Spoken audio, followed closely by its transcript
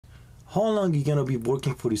How long are you gonna be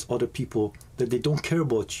working for these other people that they don't care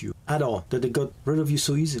about you at all, that they got rid of you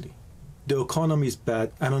so easily? The economy is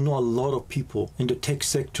bad, and I know a lot of people in the tech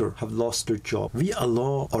sector have lost their job. We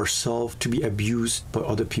allow ourselves to be abused by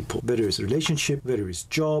other people, whether it's relationship, whether it's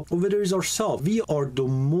job, or whether it's ourselves. We are the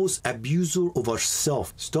most abuser of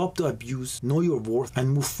ourselves. Stop the abuse, know your worth,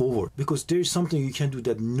 and move forward, because there is something you can do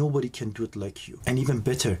that nobody can do it like you. And even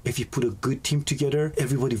better, if you put a good team together,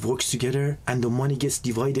 everybody works together, and the money gets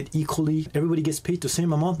divided equally, everybody gets paid the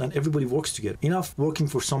same amount, and everybody works together. Enough working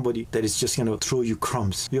for somebody that is just gonna throw you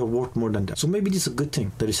crumbs. You are worth more than that. So maybe this is a good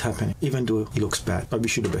thing that is happening, even though it looks bad. I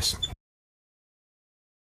wish you the best.